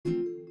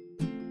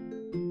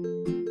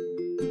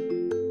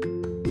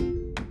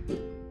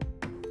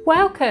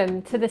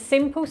Welcome to the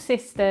Simple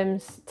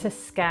Systems to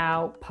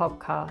Scale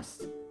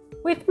podcast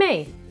with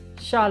me,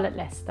 Charlotte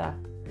Lester,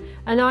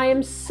 and I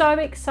am so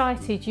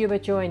excited you are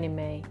joining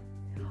me.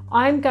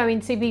 I'm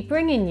going to be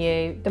bringing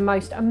you the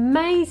most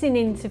amazing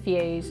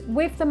interviews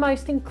with the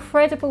most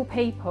incredible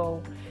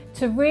people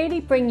to really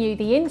bring you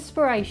the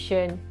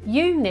inspiration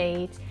you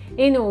need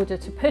in order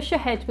to push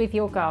ahead with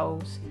your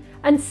goals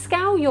and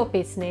scale your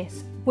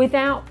business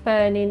without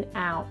burning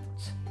out.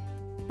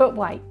 But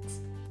wait,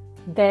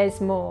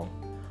 there's more.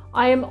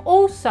 I am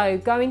also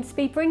going to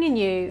be bringing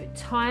you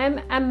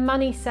time and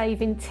money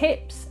saving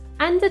tips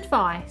and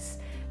advice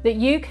that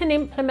you can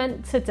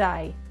implement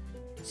today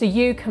so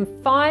you can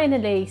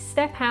finally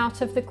step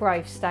out of the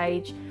growth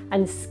stage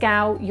and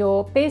scale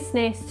your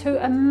business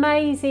to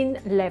amazing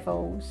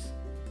levels.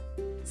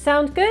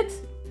 Sound good?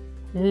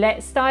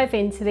 Let's dive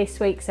into this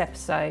week's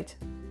episode.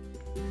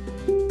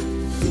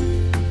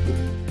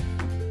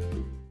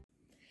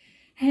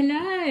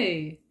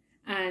 Hello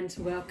and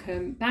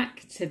welcome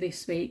back to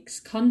this week's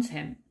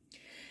content.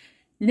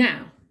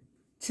 Now,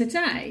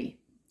 today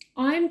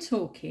I'm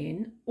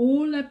talking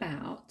all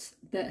about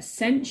the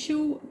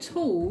essential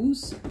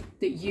tools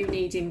that you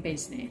need in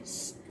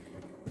business,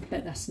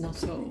 but that's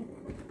not all.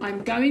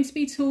 I'm going to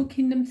be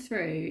talking them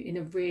through in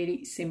a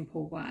really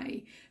simple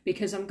way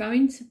because I'm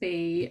going to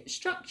be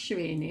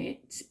structuring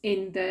it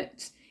in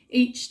that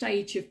each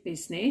stage of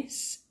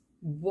business,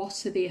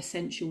 what are the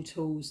essential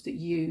tools that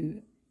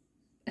you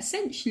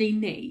essentially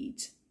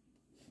need?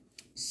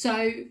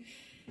 So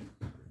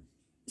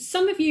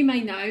some of you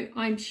may know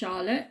I'm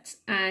Charlotte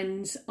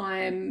and I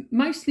am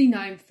mostly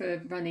known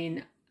for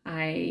running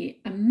an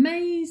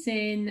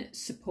amazing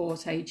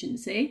support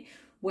agency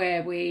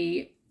where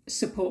we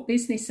support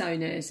business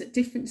owners at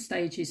different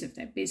stages of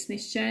their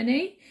business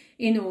journey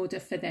in order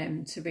for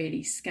them to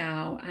really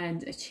scale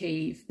and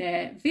achieve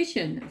their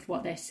vision of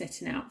what they're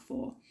setting out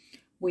for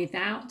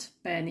without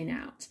burning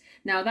out.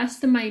 Now that's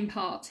the main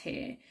part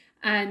here.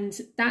 And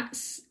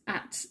that's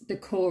at the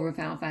core of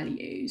our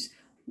values.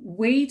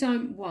 We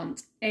don't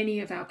want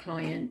any of our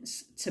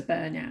clients to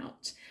burn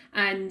out.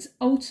 And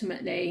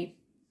ultimately,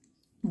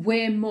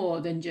 we're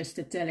more than just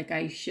a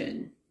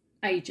delegation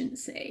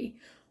agency.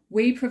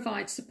 We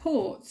provide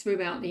support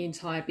throughout the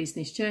entire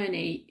business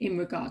journey in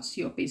regards to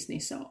your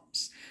business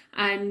ops.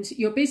 And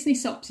your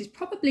business ops is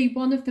probably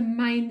one of the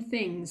main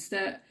things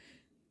that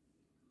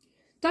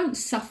don't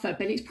suffer,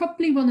 but it's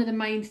probably one of the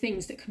main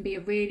things that can be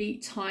a really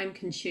time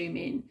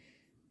consuming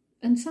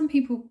and some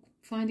people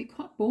find it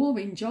quite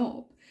boring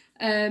job.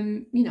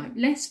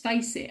 Let's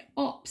face it,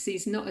 ops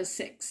is not as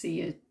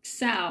sexy as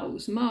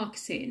sales,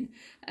 marketing.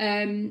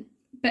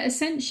 But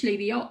essentially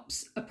the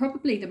ops are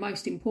probably the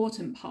most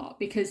important part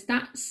because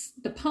that's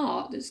the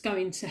part that's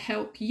going to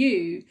help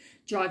you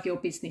drive your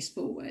business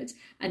forward.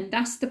 And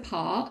that's the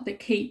part that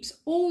keeps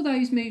all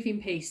those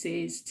moving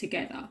pieces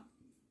together.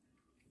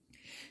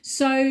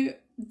 So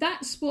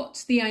that's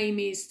what the aim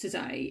is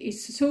today,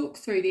 is to talk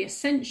through the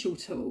essential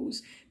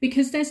tools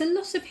because there's a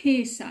lot of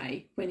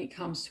hearsay when it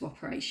comes to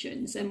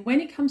operations and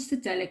when it comes to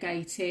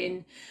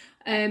delegating.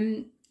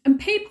 And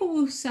people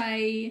will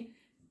say,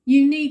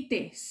 you need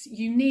this,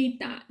 you need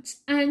that.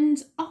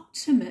 And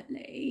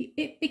ultimately,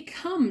 it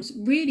becomes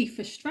really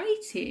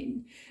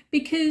frustrating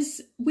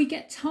because we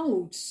get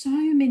told so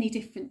many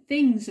different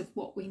things of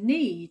what we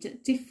need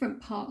at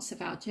different parts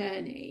of our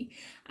journey.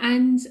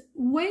 And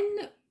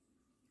when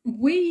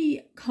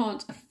we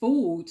can't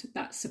afford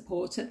that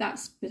support at that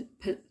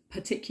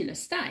particular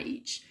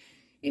stage,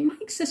 it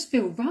makes us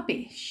feel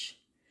rubbish.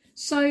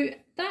 So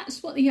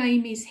that's what the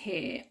aim is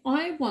here.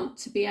 I want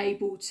to be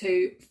able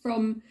to,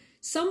 from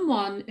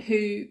someone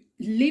who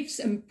lives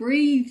and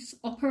breathes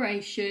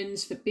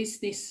operations for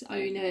business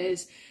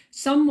owners,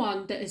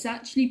 someone that has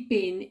actually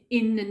been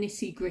in the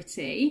nitty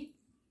gritty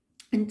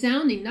and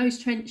down in those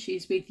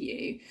trenches with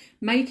you,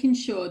 making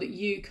sure that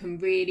you can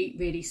really,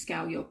 really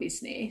scale your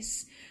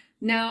business.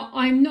 Now,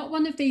 I'm not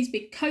one of these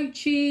big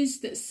coaches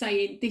that's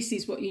saying this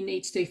is what you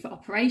need to do for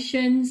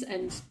operations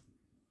and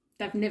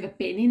they've never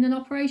been in an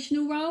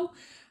operational role.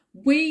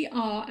 We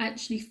are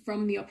actually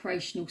from the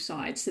operational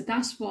side. So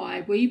that's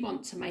why we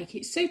want to make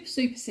it super,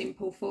 super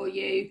simple for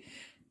you.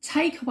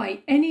 Take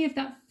away any of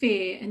that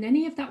fear and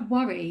any of that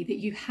worry that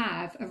you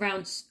have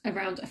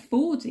around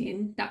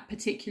affording that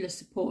particular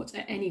support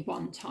at any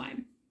one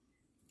time.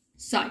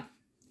 So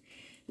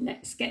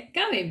let's get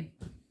going.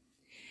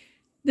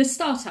 The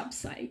startup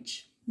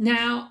stage.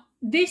 Now,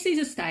 this is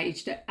a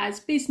stage that as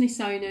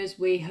business owners,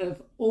 we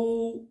have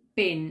all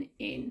been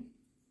in.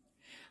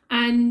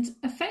 And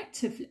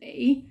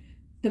effectively,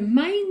 the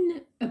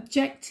main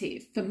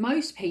objective for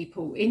most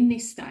people in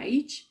this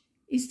stage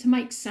is to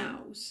make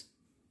sales.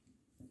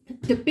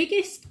 The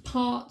biggest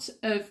part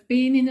of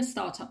being in a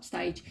startup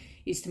stage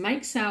is to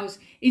make sales,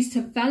 is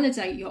to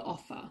validate your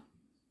offer.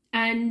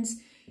 And,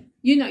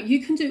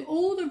 you can do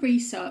all the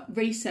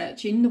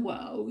research in the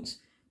world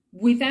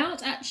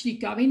without actually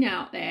going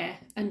out there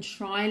and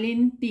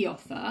trialing the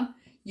offer.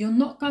 You're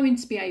not going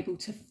to be able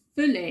to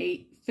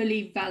fully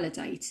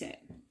validate it.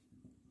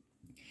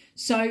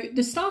 So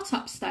the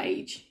startup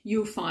stage,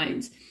 you'll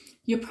find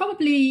You're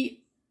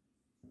probably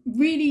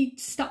really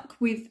stuck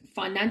with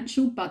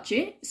financial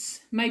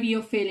budgets. Maybe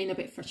you're feeling a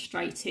bit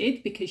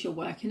frustrated because you're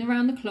working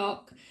around the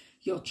clock.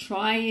 You're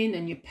trying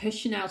and you're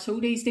pushing out all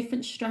these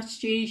different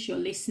strategies. You're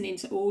listening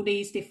to all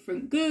these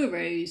different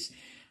gurus.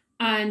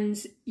 And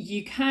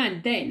you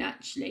can then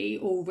actually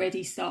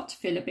already start to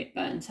feel a bit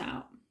burnt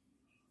out.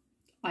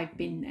 I've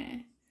been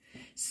there.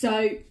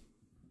 So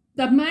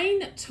the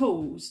main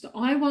tools that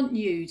I want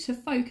you to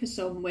focus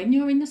on when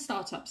you're in the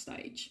startup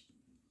stage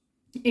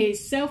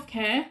is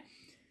self-care.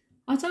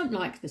 I don't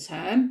like the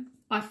term.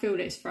 I feel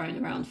that it's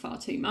thrown around far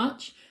too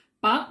much,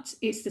 but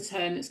it's the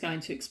term that's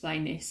going to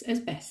explain this as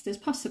best as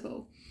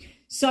possible.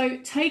 So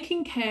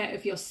taking care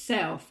of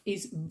yourself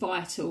is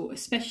vital,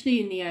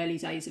 especially in the early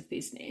days of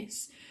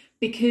business,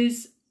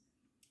 because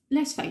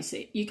let's face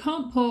it, you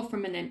can't pour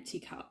from an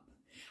empty cup.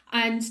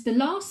 And the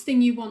last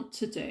thing you want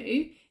to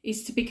do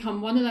is to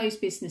become one of those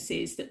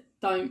businesses that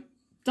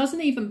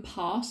doesn't even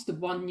pass the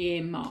 1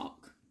 year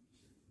mark.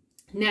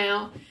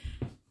 Now,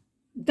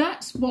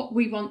 that's what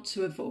we want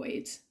to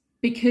avoid,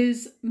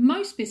 because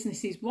most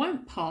businesses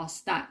won't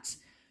pass that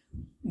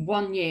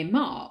 1 year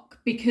mark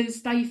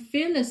because they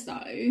feel as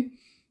though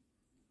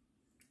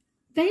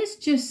there's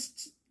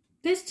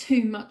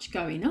too much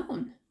going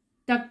on.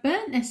 They've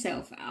burnt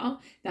themselves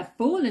out. They've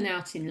fallen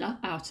out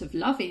of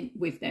love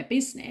with their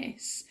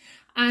business,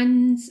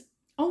 and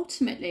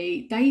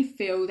ultimately they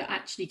feel that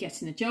actually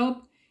getting a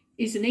job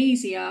is an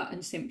easier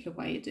and simpler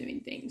way of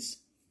doing things.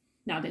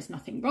 Now, there's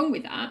nothing wrong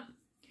with that,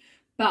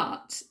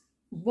 but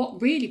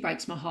what really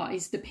breaks my heart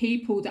is the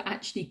people that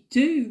actually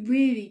do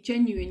really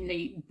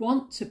genuinely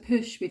want to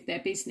push with their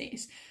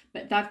business,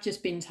 but they've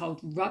just been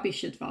told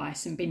rubbish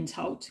advice and been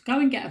told to go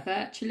and get a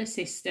virtual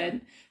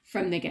assistant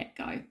from the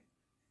get-go.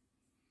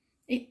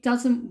 It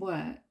doesn't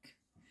work.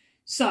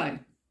 So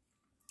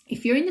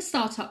if you're in the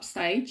startup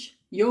stage,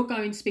 you're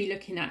going to be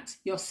looking at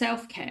your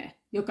self-care.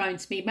 You're going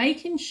to be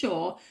making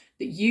sure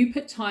that you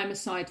put time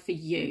aside for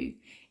you,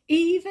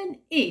 even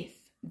if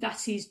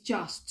that is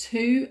just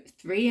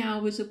 2-3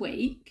 hours a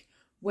week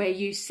where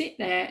you sit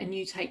there and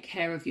you take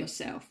care of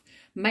yourself.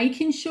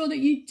 Making sure that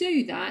you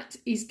do that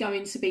is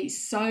going to be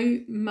so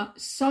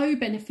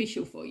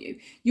beneficial for you.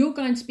 You're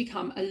going to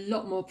become a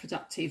lot more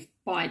productive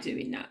by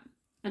doing that.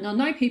 And I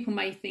know people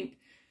may think,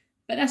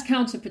 but that's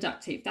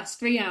counterproductive. That's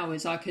 3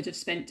 hours I could have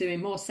spent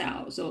doing more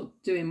sales or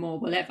doing more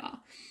whatever.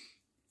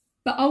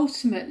 But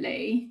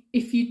ultimately,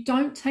 if you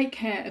don't take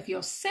care of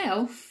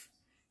yourself,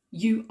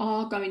 you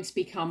are going to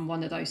become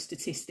one of those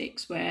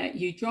statistics where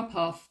you drop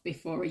off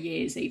before a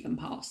year's even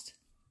passed.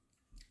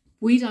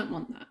 We don't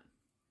want that.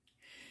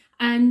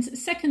 And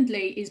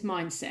secondly is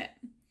mindset.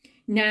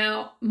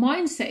 Now,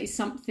 mindset is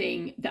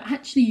something that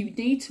actually you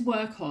need to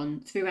work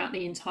on throughout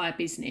the entire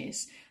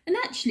business, and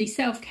actually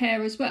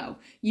self-care as well.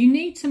 You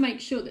need to make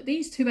sure that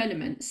these two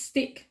elements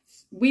stick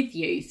with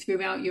you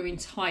throughout your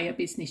entire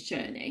business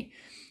journey.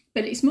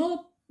 But it's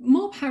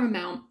more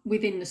paramount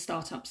within the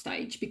startup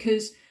stage,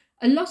 because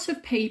a lot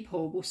of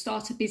people will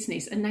start a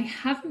business and they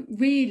haven't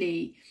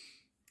really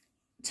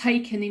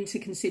taken into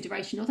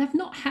consideration, or they've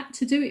not had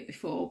to do it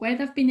before, where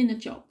they've been in a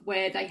job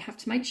where they have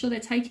to make sure they're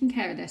taking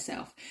care of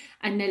themselves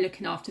and they're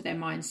looking after their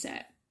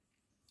mindset.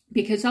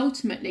 Because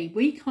ultimately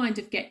we kind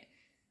of get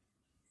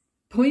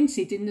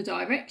pointed in the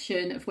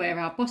direction of where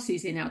our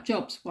bosses in our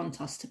jobs want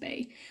us to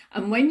be.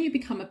 And when you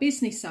become a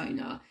business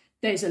owner,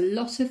 there's a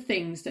lot of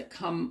things that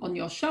come on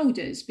your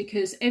shoulders,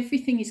 because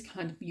everything is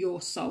kind of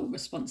your sole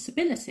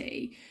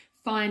responsibility.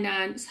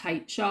 Finance,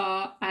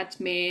 HR,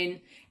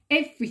 admin,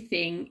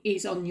 everything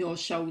is on your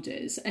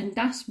shoulders. And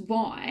that's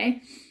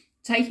why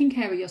taking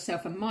care of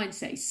yourself and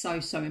mindset is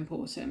so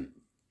important.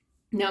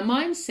 Now,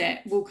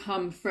 mindset will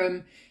come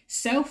from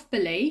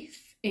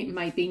self-belief. It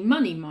may be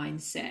money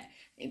mindset.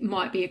 It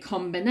might be a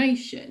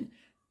combination.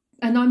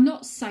 And I'm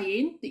not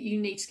saying that you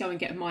need to go and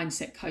get a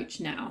mindset coach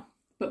now.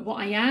 But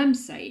what I am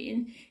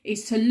saying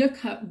is to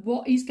look at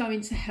what is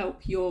going to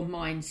help your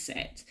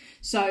mindset.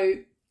 So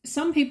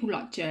some people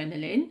like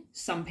journaling,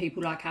 some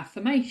people like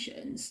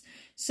affirmations,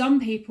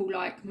 some people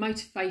like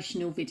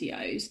motivational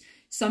videos,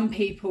 some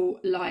people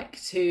like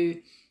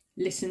to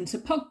listen to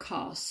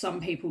podcasts,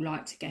 some people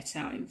like to get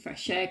out in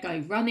fresh air,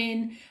 go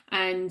running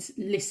and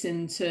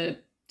listen to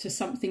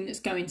something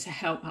that's going to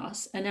help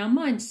us and our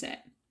mindset.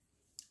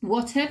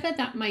 Whatever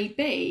that may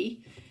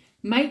be,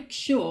 make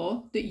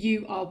sure that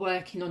you are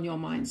working on your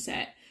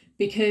mindset,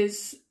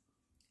 because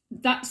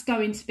that's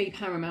going to be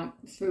paramount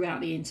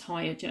throughout the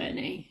entire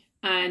journey.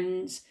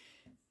 And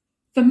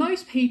for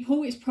most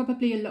people, it's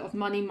probably a lot of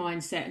money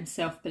mindset and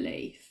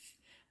self-belief.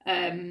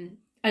 And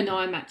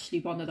I'm actually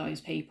one of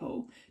those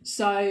people.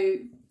 So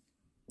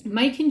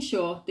making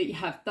sure that you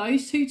have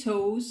those two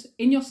tools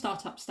in your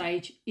startup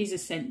stage is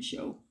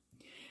essential.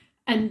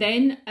 And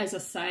then, as I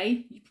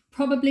say,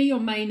 probably your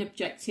main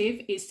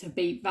objective is to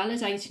be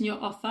validating your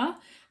offer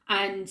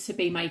and to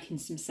be making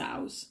some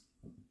sales.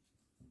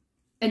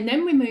 And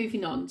then we're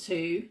moving on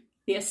to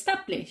the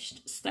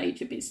established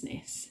stage of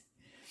business.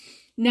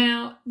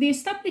 Now, the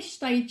established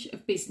stage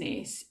of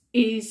business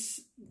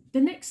is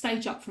the next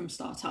stage up from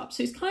startup.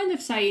 So it's kind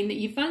of saying that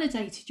you've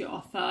validated your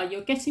offer,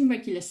 you're getting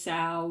regular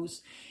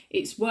sales,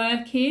 it's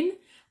working,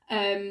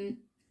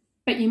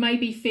 but you may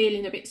be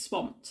feeling a bit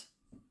swamped.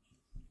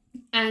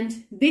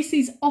 And this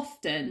is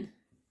often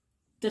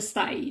the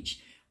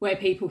stage where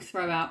people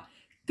throw out,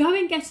 go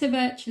and get a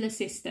virtual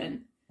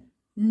assistant.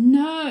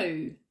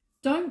 No,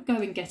 don't go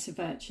and get a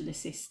virtual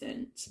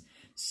assistant.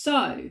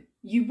 So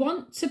you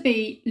want to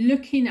be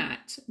looking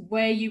at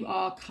where you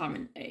are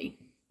currently.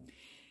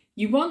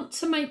 You want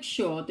to make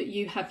sure that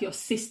you have your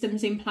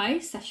systems in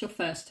place. That's your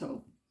first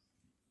tool.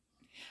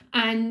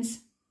 And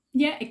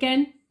yeah,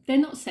 again, they're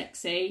not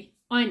sexy.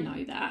 I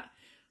know that.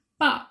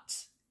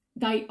 But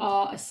they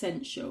are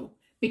essential,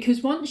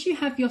 because once you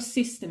have your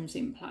systems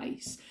in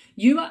place,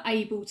 you are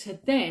able to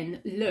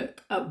then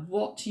look at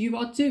what you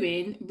are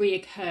doing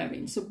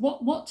reoccurring. So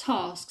what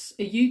tasks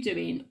are you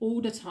doing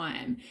all the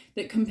time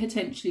that can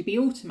potentially be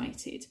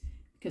automated?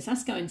 Because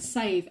that's going to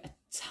save a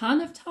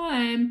ton of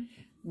time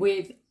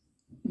with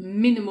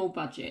minimal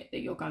budget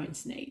that you're going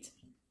to need.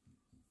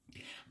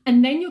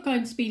 And then you're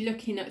going to be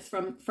looking at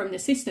from the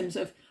systems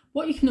of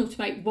what you can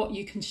automate, what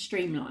you can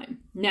streamline.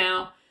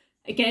 Now,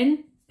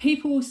 again,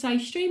 people will say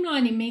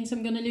streamlining means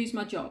I'm going to lose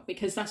my job,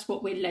 because that's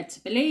what we're led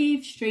to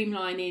believe.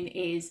 Streamlining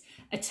is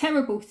a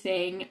terrible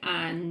thing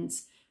and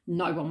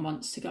no one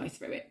wants to go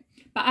through it.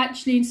 But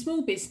actually in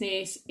small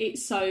business,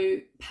 it's so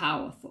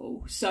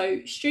powerful. So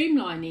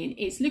streamlining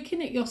is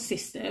looking at your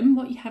system,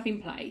 what you have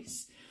in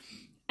place,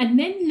 and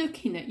then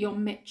looking at your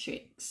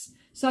metrics.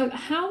 So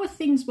how are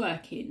things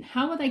working?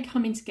 How are they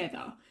coming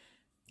together?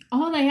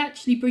 Are they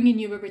actually bringing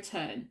you a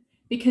return?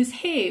 Because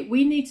here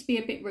we need to be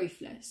a bit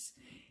ruthless.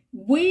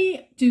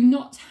 We do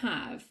not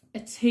have a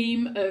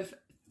team of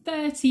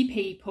 30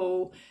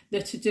 people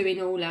that are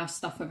doing all our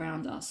stuff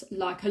around us,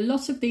 like a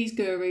lot of these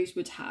gurus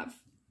would have.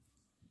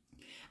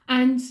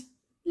 And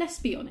let's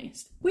be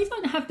honest, we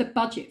don't have the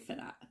budget for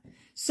that.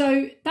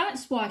 So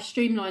that's why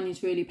streamlining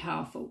is really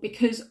powerful,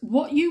 because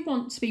what you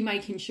want to be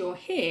making sure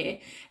here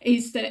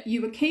is that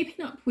you are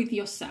keeping up with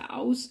your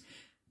sales,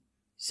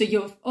 so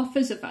your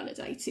offers are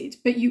validated,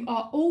 but you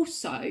are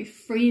also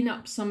freeing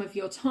up some of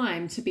your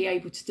time to be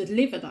able to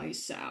deliver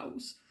those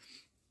sales.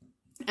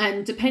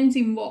 And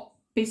depending what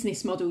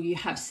business model you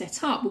have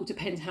set up will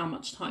depend how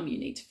much time you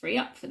need to free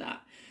up for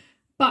that.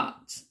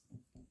 But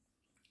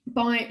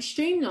by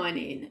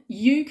streamlining,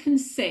 you can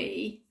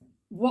see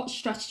what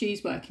strategy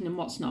is working and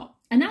what's not.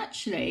 And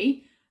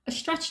actually, a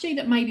strategy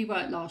that maybe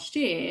worked last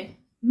year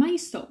may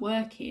stop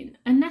working,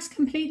 and that's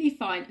completely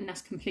fine and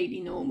that's completely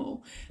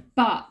normal.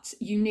 But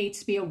you need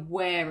to be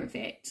aware of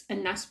it,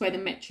 and that's where the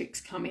metrics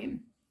come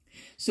in.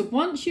 So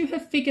once you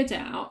have figured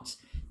out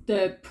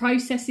the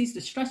processes,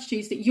 the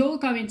strategies that you're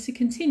going to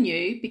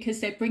continue because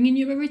they're bringing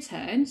you a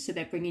return, so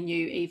they're bringing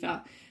you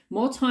either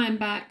more time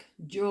back,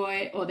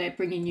 joy, or they're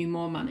bringing you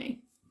more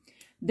money.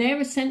 They're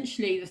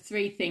essentially the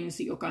three things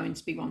that you're going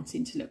to be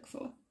wanting to look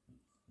for.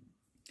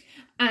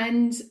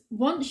 And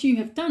once you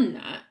have done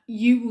that,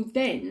 you will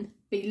then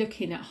be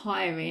looking at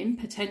hiring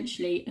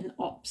potentially an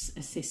ops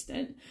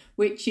assistant,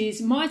 which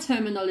is my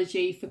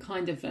terminology for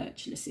kind of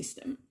virtual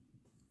assistant.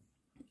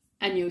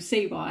 And you'll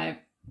see why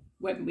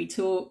when we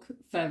talk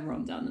further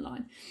on down the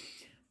line.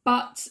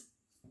 But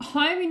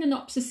hiring an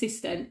ops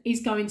assistant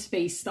is going to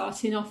be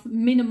starting off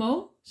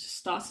minimal,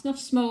 starting off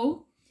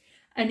small,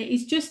 and it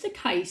is just a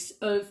case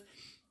of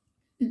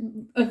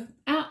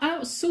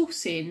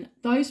outsourcing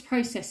those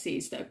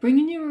processes that are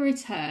bringing you a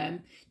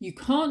return. You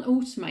can't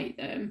automate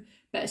them,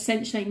 but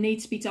essentially need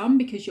to be done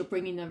because you're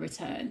bringing a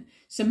return.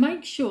 So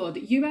make sure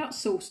that you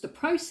outsource the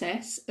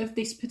process of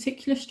this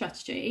particular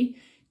strategy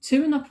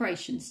to an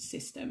operations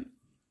system.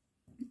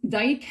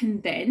 They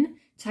can then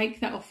take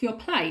that off your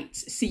plate,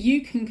 so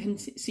you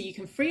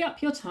can free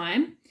up your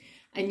time,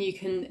 and you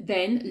can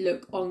then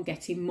look on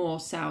getting more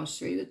sales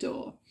through the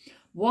door,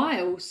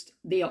 whilst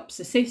the ops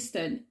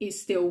assistant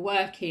is still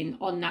working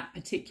on that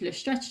particular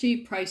strategy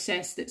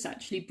process that's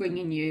actually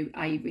bringing you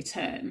a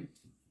return.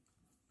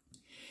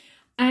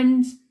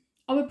 And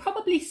I would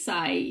probably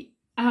say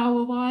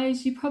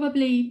hour-wise, you're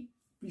probably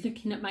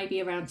looking at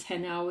maybe around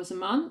 10 hours a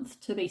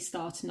month to be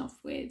starting off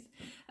with.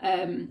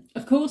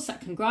 Of course,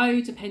 that can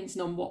grow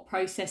depending on what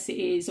process it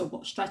is or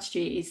what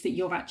strategy it is that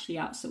you're actually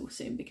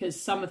outsourcing,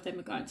 because some of them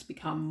are going to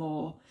become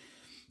more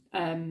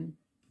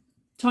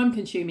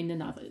time-consuming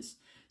than others.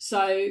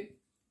 So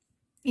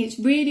it's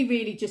really,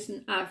 really just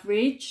an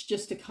average,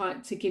 just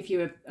to give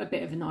you a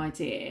bit of an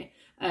idea.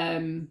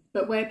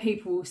 But where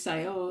people will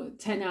say,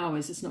 10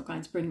 hours is not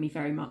going to bring me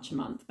very much a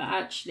month, but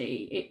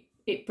actually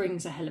it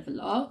brings a hell of a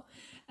lot.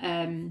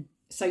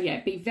 So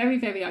yeah, be very,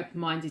 very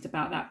open-minded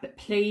about that. But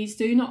please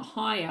do not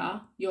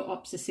hire your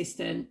ops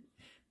assistant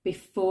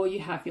before you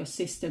have your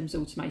systems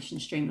automation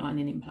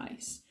streamlining in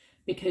place,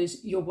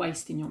 because you're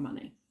wasting your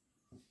money.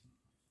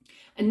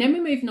 And then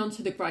we're moving on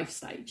to the growth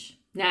stage.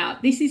 Now,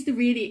 this is the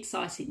really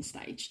exciting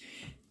stage,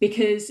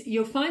 because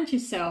you'll find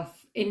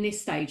yourself in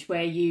this stage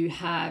where you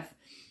have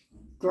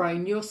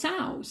grown your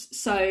sales.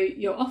 So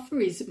your offer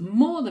is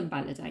more than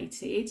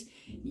validated.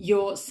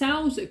 Your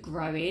sales are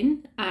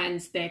growing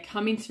and they're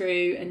coming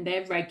through and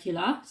they're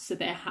regular, so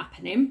they're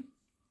happening.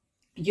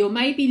 You're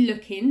maybe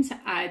looking to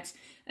add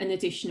an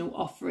additional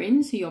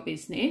offering to your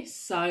business.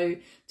 So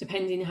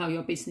depending how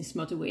your business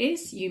model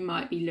is, you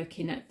might be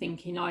looking at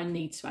thinking, I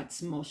need to add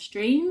some more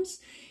streams.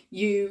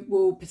 You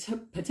will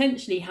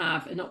potentially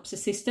have an ops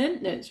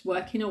assistant that's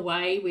working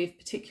away with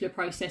particular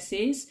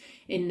processes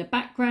in the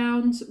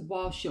background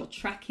whilst you're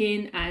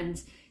tracking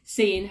and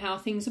seeing how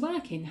things are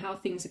working, how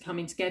things are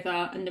coming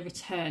together, and the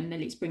return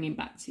that it's bringing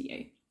back to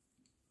you.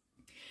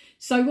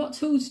 So what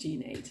tools do you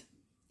need?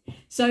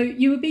 So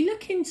you would be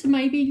looking to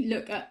maybe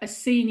look at a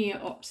senior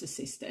ops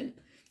assistant.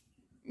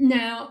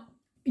 Now,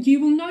 you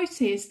will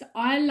notice that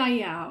I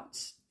lay out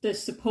the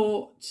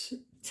support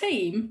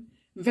team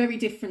very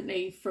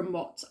differently from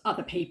what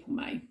other people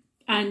may.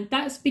 And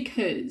that's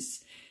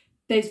because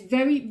there's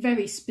very,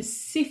 very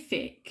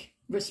specific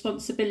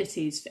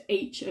responsibilities for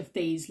each of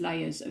these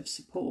layers of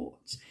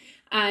support.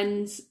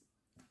 And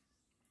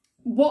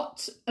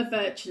what a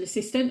virtual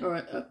assistant or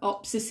an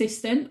ops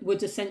assistant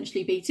would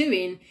essentially be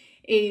doing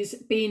is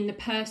being the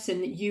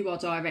person that you are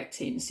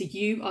directing. So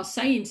you are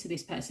saying to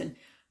this person,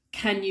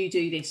 can you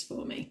do this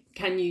for me?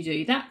 Can you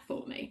do that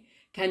for me?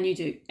 Can you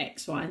do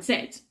X, Y, and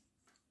Z?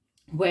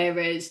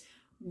 Whereas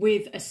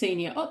with a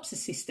senior ops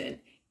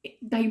assistant,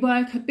 they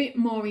work a bit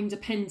more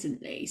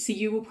independently. So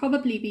you will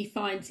probably be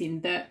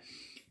finding that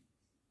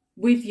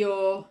with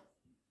your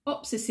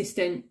ops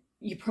assistant,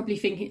 you're probably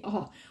thinking,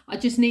 oh, I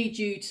just need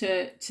you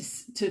to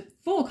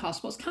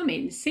forecast what's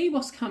coming, see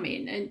what's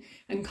coming,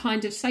 and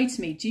kind of say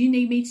to me, do you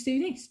need me to do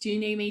this? Do you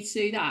need me to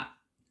do that?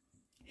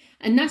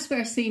 And that's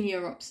where a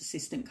senior ops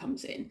assistant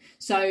comes in.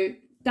 So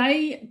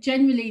they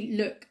generally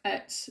look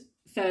at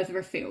further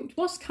afield.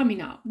 What's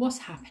coming up? What's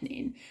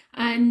happening?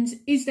 And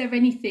is there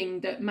anything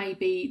that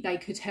maybe they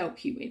could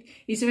help you with?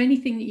 Is there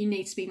anything that you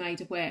need to be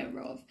made aware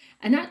of?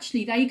 And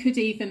actually, they could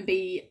even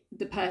be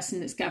the person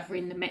that's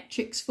gathering the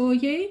metrics for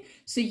you.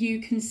 So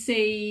you can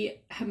see,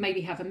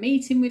 maybe have a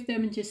meeting with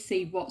them and just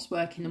see what's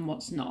working and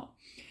what's not.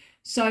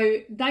 So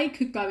they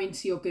could go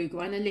into your Google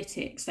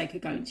Analytics, they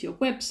could go into your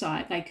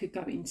website, they could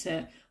go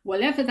into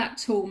whatever that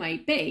tool may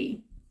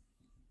be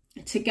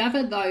to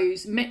gather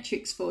those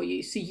metrics for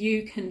you, so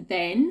you can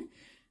then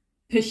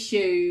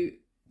pursue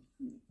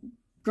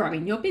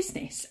growing your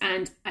business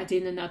and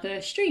adding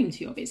another stream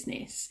to your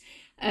business.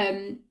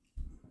 And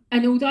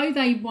although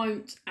they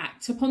won't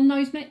act upon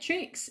those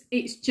metrics,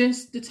 it's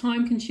just the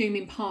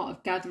time-consuming part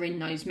of gathering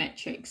those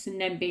metrics and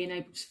then being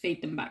able to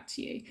feed them back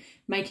to you,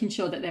 making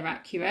sure that they're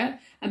accurate,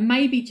 and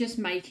maybe just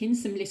making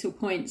some little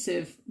points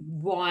of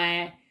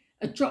why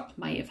a drop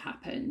may have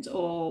happened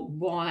or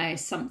why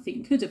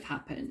something could have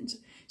happened.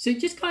 So it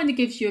just kind of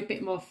gives you a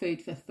bit more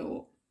food for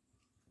thought.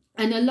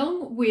 And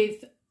along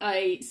with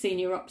a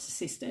senior ops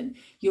assistant,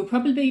 you'll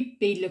probably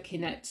be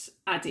looking at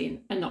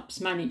adding an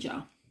ops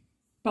manager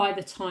by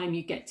the time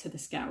you get to the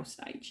scale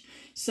stage.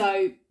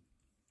 So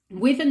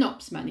with an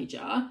ops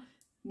manager,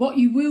 what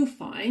you will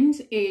find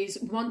is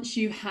once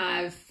you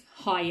have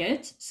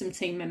hired some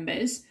team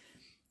members,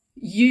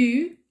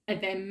 you are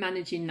then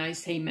managing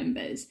those team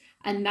members.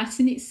 And that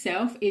in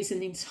itself is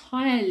an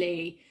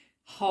entirely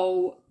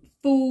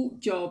full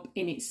job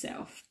in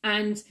itself.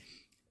 And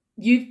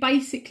you've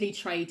basically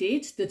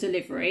traded the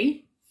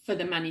delivery for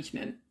the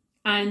management.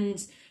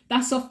 And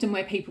that's often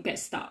where people get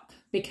stuck,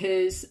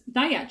 because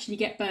they actually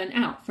get burnt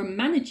out from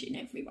managing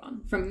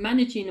everyone, from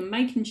managing and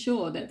making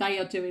sure that they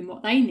are doing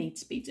what they need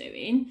to be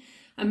doing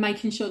and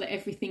making sure that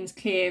everything's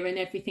clear and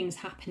everything's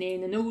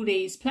happening and all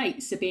these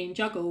plates are being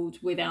juggled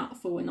without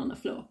falling on the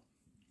floor.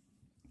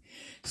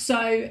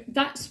 So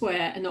that's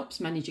where an ops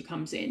manager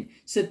comes in.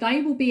 So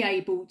they will be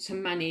able to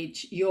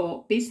manage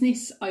your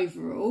business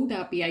overall.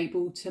 They'll be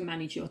able to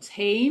manage your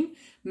team,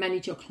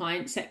 manage your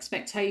clients'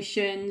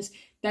 expectations.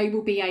 They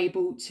will be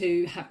able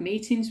to have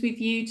meetings with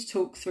you to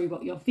talk through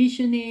what your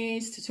vision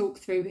is, to talk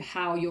through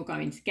how you're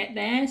going to get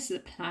there. So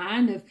the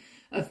plan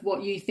of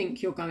what you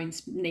think you're going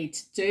to need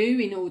to do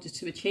in order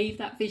to achieve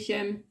that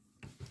vision.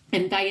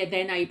 And they are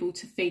then able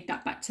to feed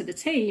that back to the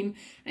team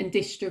and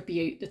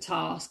distribute the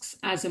tasks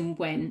as and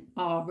when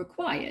are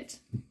required.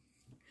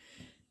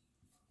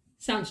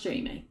 Sounds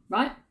dreamy,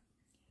 right?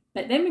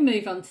 But then we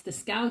move on to the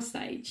scale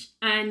stage.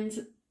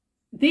 And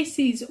this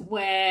is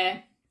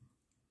where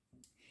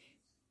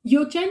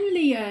you're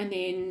generally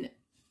earning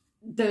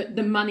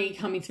the money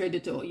coming through the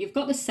door. You've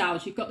got the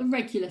sales, you've got the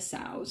regular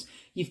sales,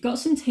 you've got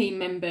some team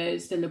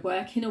members that are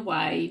working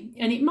away,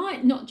 and it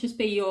might not just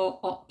be your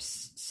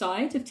ops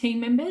side of team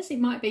members, it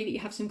might be that you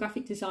have some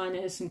graphic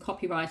designers, some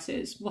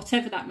copywriters,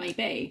 whatever that may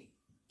be.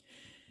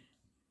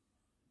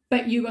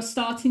 But you are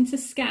starting to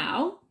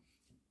scale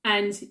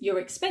and your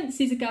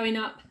expenses are going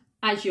up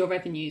as your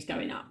revenue is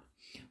going up,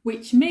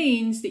 which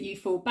means that you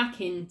fall back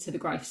into the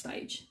growth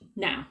stage.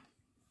 Now,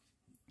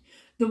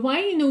 the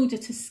way in order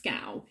to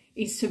scale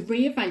is to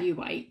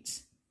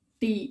reevaluate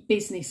the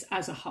business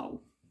as a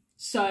whole.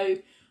 So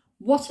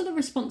what are the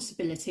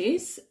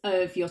responsibilities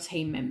of your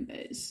team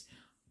members?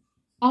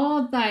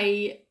 Are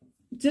they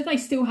do they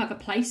still have a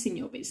place in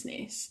your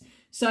business?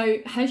 So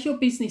has your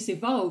business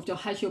evolved, or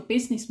has your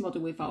business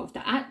model evolved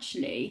that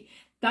actually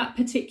that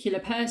particular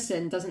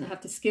person doesn't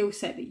have the skill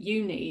set that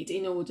you need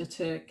in order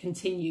to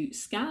continue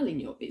scaling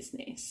your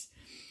business?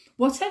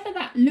 Whatever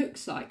that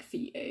looks like for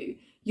you,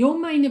 your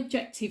main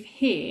objective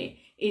here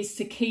is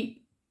to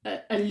keep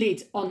a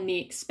lid on the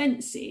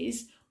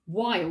expenses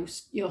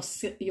whilst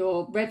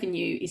your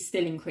revenue is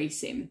still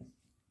increasing.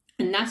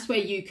 And that's where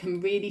you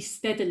can really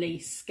steadily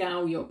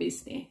scale your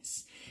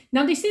business.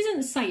 Now, this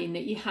isn't saying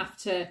that you have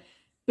to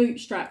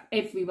bootstrap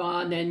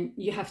everyone and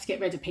you have to get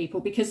rid of people,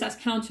 because that's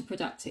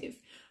counterproductive.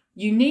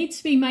 You need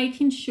to be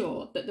making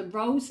sure that the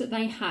roles that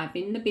they have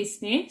in the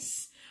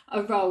business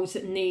are roles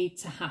that need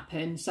to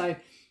happen. So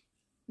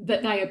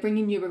that they are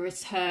bringing you a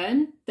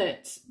return,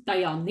 that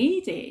they are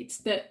needed,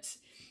 that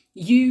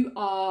you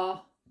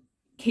are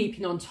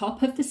keeping on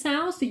top of the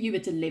sales that you are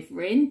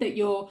delivering, that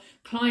your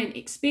client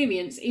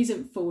experience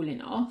isn't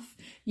falling off.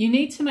 You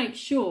need to make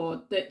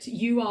sure that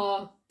you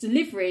are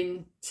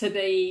delivering to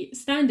the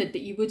standard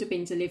that you would have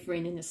been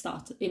delivering in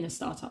a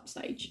startup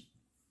stage.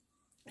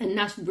 And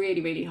that's really,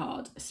 really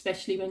hard,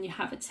 especially when you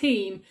have a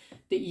team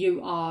that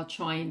you are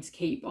trying to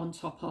keep on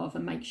top of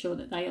and make sure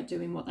that they are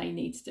doing what they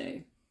need to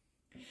do.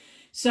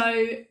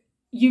 So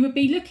you would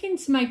be looking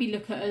to maybe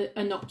look at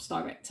an ops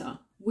director,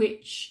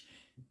 which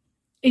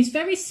is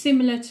very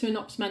similar to an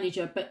ops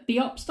manager, but the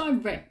ops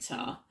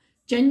director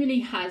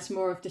generally has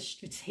more of the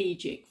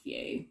strategic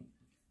view.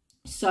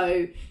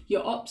 So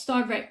your ops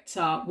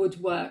director would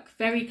work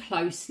very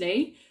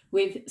closely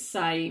with,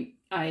 say,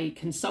 a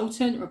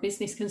consultant or a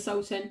business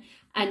consultant,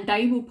 and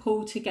they will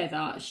pull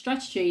together a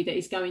strategy that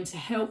is going to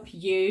help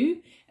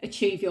you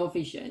achieve your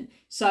vision.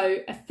 So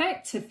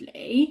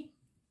effectively,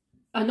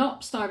 an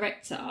ops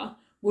director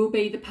will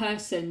be the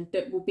person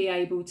that will be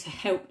able to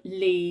help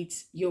lead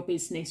your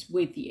business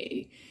with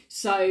you.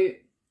 So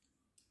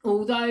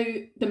although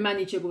the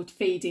manager would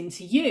feed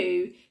into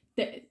you,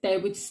 there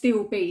would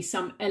still be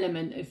some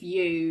element of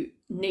you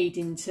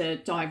needing to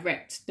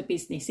direct the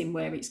business in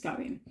where it's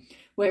going.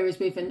 Whereas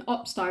with an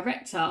ops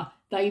director,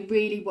 they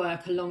really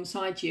work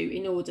alongside you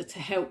in order to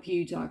help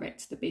you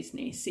direct the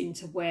business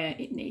into where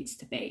it needs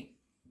to be.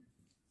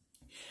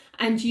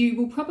 And you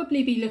will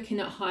probably be looking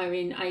at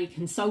hiring a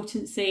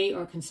consultancy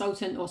or a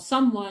consultant or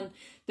someone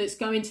that's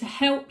going to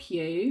help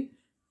you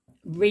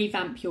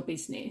revamp your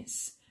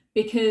business.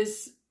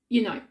 Because,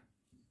 you know,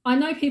 I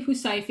know people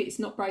say if it's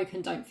not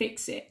broken, don't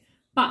fix it,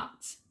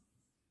 but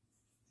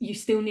you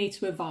still need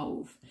to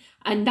evolve.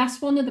 And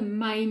that's one of the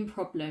main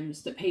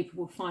problems that people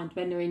will find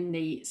when they're in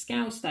the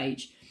scale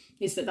stage,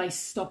 is that they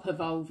stop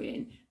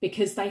evolving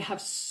because they have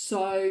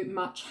so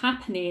much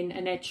happening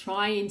and they're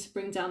trying to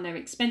bring down their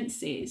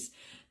expenses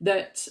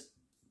that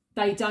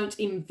they don't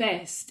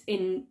invest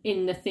in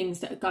the things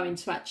that are going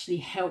to actually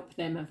help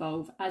them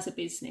evolve as a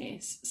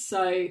business.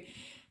 So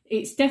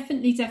it's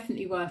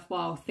definitely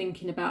worthwhile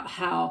thinking about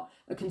how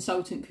a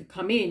consultant could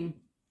come in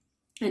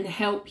and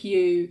help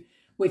you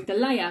with the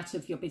layout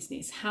of your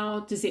business.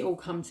 How does it all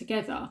come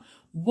together?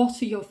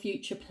 What are your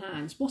future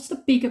plans? What's the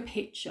bigger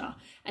picture?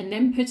 And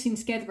then putting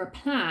together a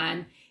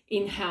plan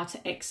in how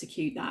to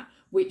execute that,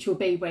 which will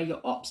be where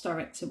your ops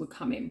director would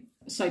come in.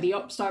 So the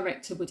ops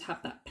director would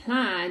have that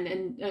plan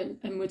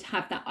and would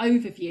have that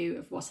overview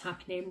of what's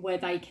happening, where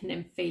they can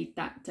then feed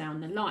that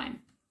down the line.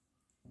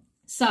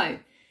 So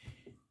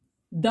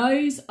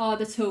those are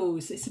the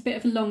tools. It's a bit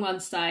of a long one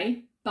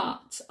today,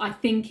 but I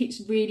think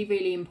it's really,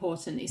 really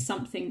important. It's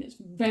something that's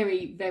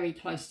very, very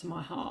close to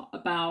my heart,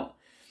 about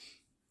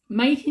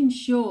making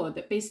sure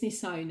that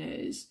business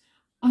owners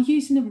are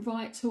using the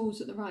right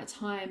tools at the right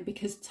time,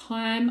 because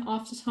time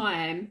after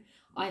time,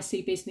 I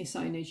see business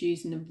owners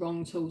using the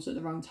wrong tools at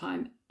the wrong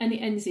time and it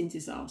ends in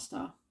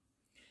disaster.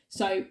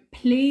 So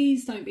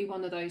please don't be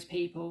one of those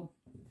people.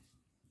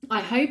 I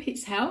hope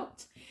it's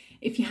helped.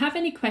 If you have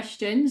any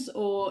questions,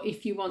 or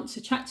if you want to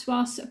chat to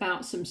us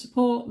about some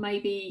support,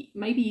 maybe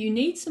you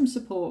need some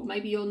support,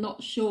 maybe you're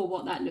not sure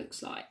what that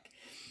looks like,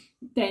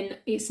 then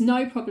it's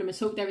no problem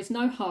at all. There is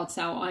no hard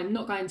sell. I'm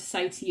not going to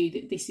say to you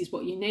that this is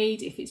what you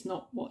need if it's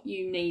not what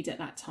you need at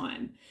that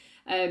time.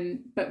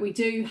 But we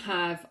do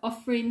have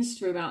offerings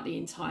throughout the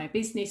entire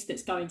business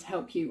that's going to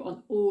help you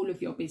on all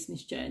of your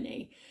business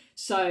journey.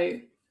 So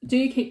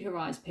do keep your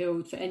eyes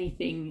peeled for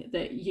anything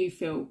that you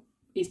feel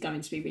is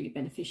going to be really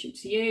beneficial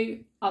to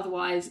you.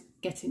 Otherwise,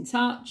 get in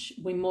touch.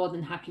 We're more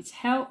than happy to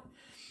help.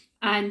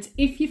 And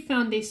if you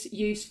found this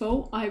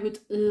useful, I would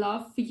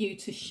love for you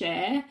to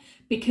share,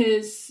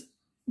 because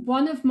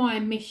one of my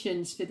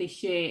missions for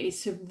this year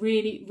is to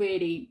really,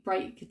 really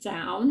break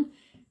down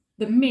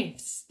the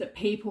myths that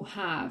people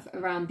have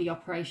around the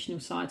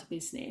operational side of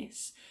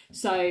business.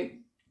 So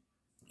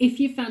if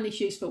you found this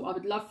useful, I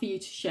would love for you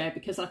to share,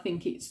 because I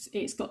think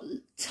it's got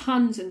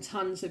tons and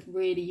tons of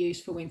really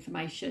useful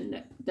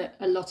information that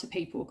a lot of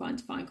people are going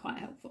to find quite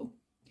helpful.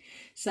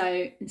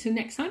 So until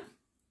next time,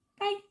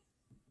 bye.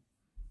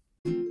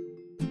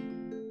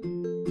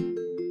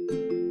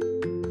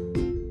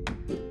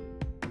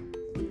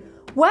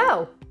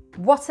 Well,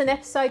 what an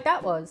episode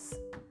that was.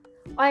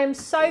 I am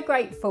so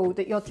grateful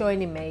that you're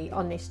joining me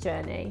on this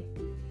journey.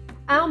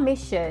 Our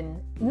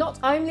mission, not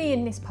only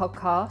in this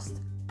podcast,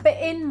 but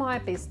in my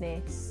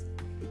business,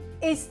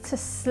 is to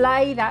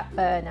slay that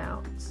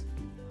burnout.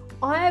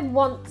 I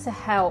want to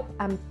help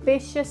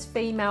ambitious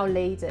female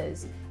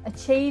leaders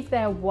achieve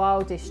their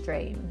wildest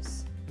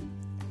dreams.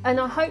 And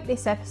I hope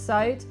this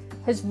episode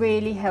has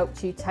really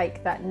helped you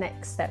take that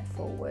next step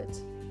forward.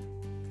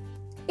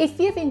 If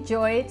you've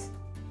enjoyed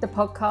the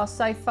podcast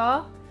so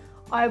far,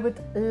 I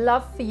would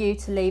love for you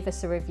to leave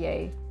us a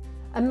review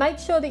and make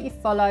sure that you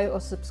follow or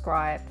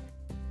subscribe.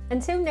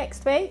 Until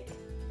next week,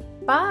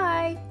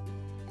 bye.